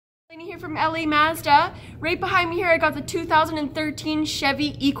Here from LA Mazda. Right behind me here I got the 2013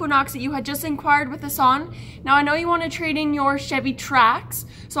 Chevy Equinox that you had just inquired with us on. Now I know you want to trade in your Chevy Trax,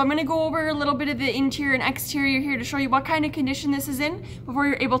 so I'm going to go over a little bit of the interior and exterior here to show you what kind of condition this is in before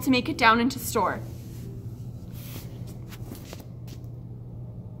you're able to make it down into store.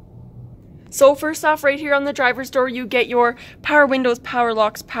 So first off, right here on the driver's door you get your power windows, power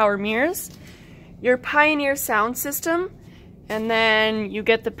locks, power mirrors, your Pioneer sound system, and then you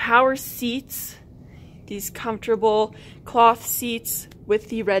get the power seats, these comfortable cloth seats with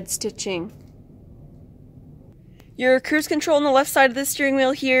the red stitching. Your cruise control on the left side of the steering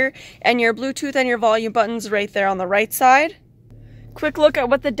wheel here, and your Bluetooth and your volume buttons right there on the right side. Quick look at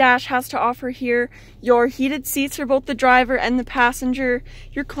what the dash has to offer here. Your heated seats for both the driver and the passenger,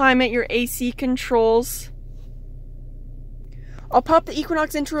 your climate, your AC controls. I'll pop the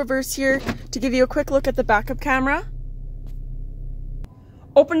Equinox into reverse here to give you a quick look at the backup camera.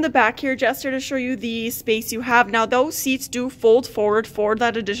 Open the back here, Jester, to show you the space you have. Now those seats do fold forward for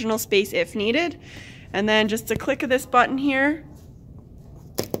that additional space if needed. And then just a click of this button here,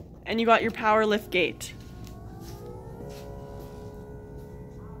 and you got your power lift gate.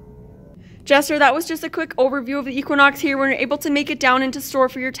 Jester, that was just a quick overview of the Equinox here. When you're able to make it down into store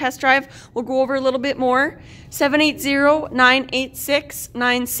for your test drive, we'll go over a little bit more.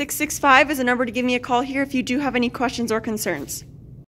 780-986-9665 is a number to give me a call here if you do have any questions or concerns.